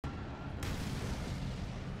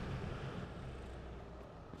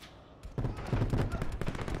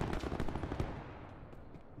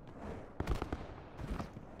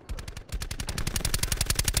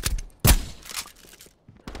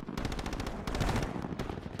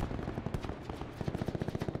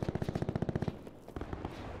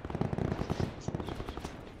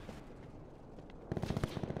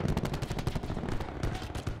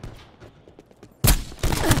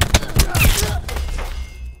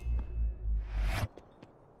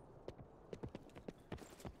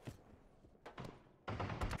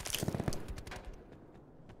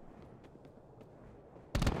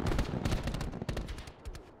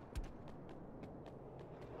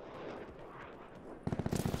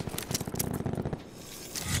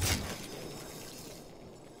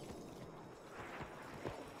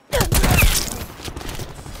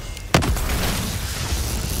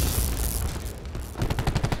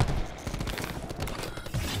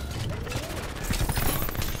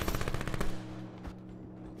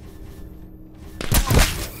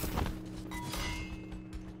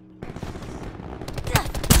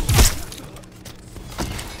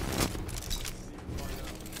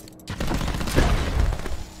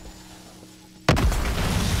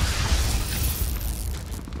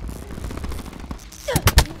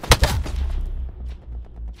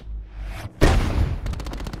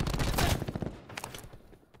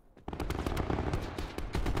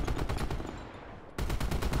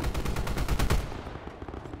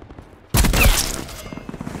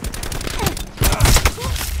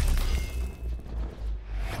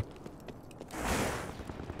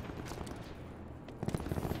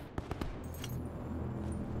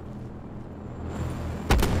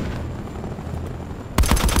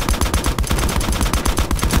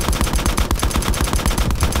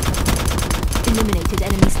Eliminated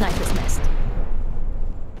enemy sniper's nest.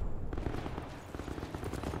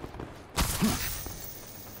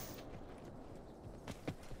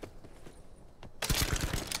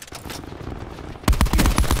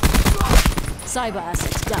 Cyber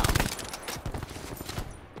assets down.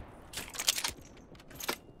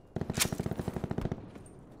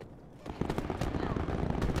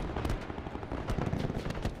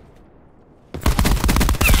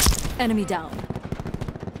 Enemy down.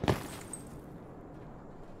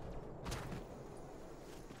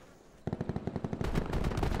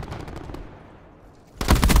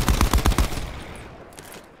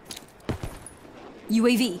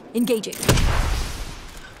 UAV engaging.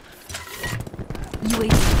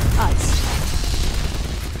 UAV eyes.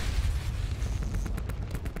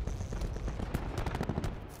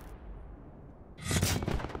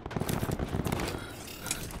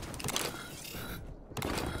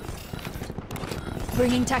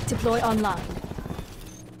 Bringing TAC deploy online.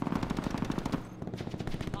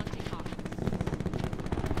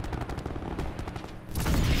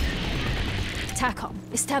 TACOM,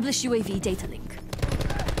 establish UAV data link.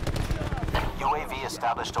 UAV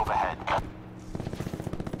established overhead.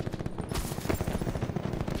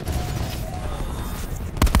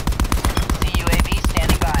 CUAV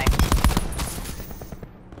standing by.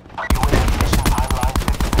 UAV mission timeline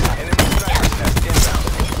 50%. Enemy sniper nest inbound.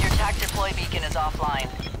 Your TAC deploy beacon is offline.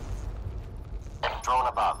 Drone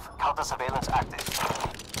above. Counter surveillance active.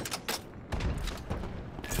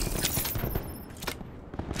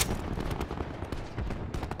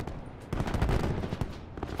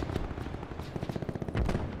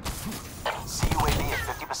 CUAV at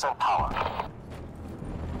 50% power.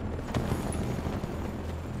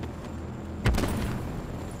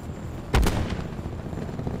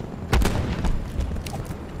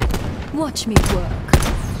 Watch me work.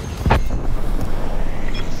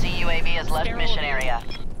 CUAV has left mission area.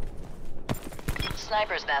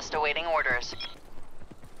 Sniper's nest awaiting orders.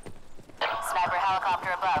 Sniper helicopter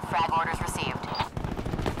above. Frag orders received.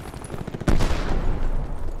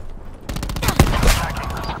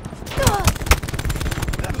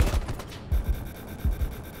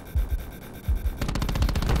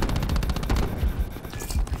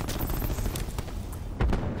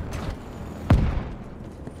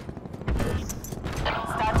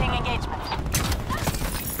 Starting engagement.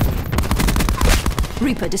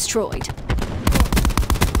 Reaper destroyed.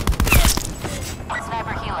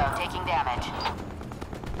 Sniper helo taking damage.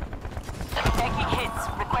 Taking hits.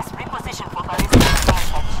 Request reposition for ballistic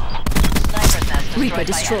advantage. Sniper's nest Reaper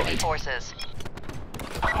destroyed by enemy destroyed. forces.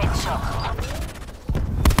 Headshot.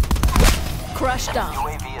 Crash down.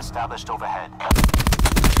 UAV established overhead.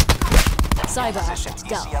 Cyber Position assets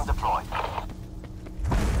down. ECM deployed.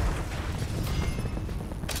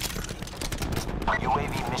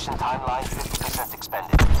 UAV mission timeline 50%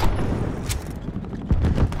 expended.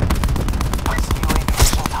 UAV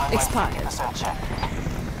mission timeline Expired. 50% check.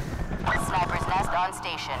 Sniper's nest on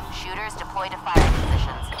station. Shooters deploy to firing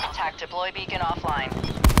positions. TAC deploy beacon offline.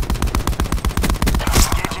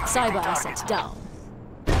 Engaging Cyber target. asset down.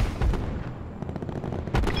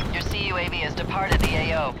 Your CUAV has departed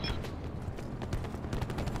the AO.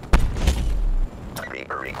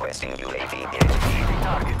 Reaper requesting UAV Engaging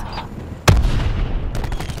target.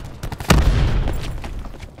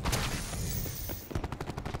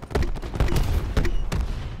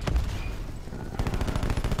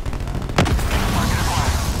 Target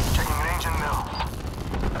acquired. Checking range and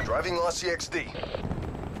mill. Driving lost CXD.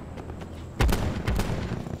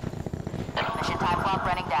 Mission time clock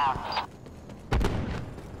running down.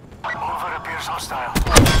 Mover appears hostile.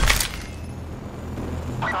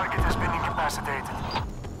 Target has been incapacitated.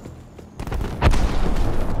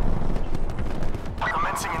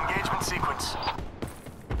 Commencing engagement sequence.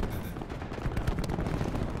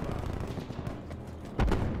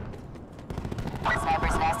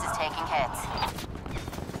 Sniper's nest is taking hits.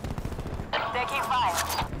 Taking fire.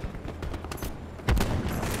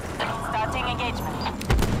 Starting engagement.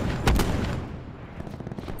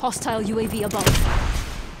 Hostile UAV above.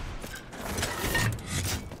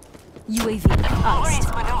 UAV Overeat's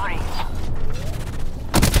iced. maneuvering.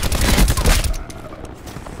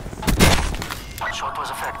 Shot was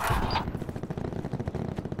effective.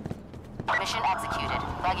 Mission executed.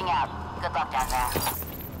 Bugging out. Good luck down there.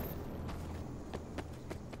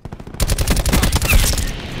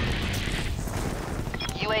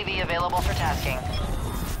 UAV available for tasking.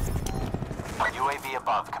 UAV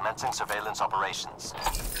above, commencing surveillance operations.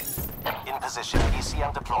 In position,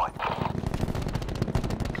 ECM deployed.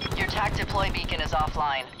 Your TAC deploy beacon is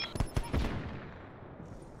offline.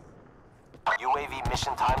 UAV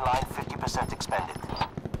mission timeline 50% expended.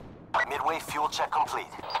 Midway fuel check complete.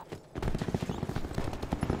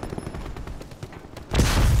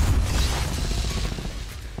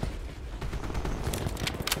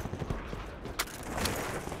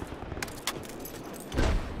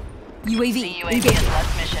 UAV CUAV engaging. has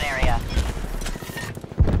left mission area.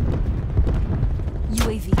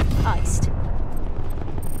 UAV iced.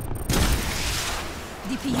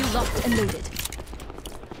 DPU locked and loaded.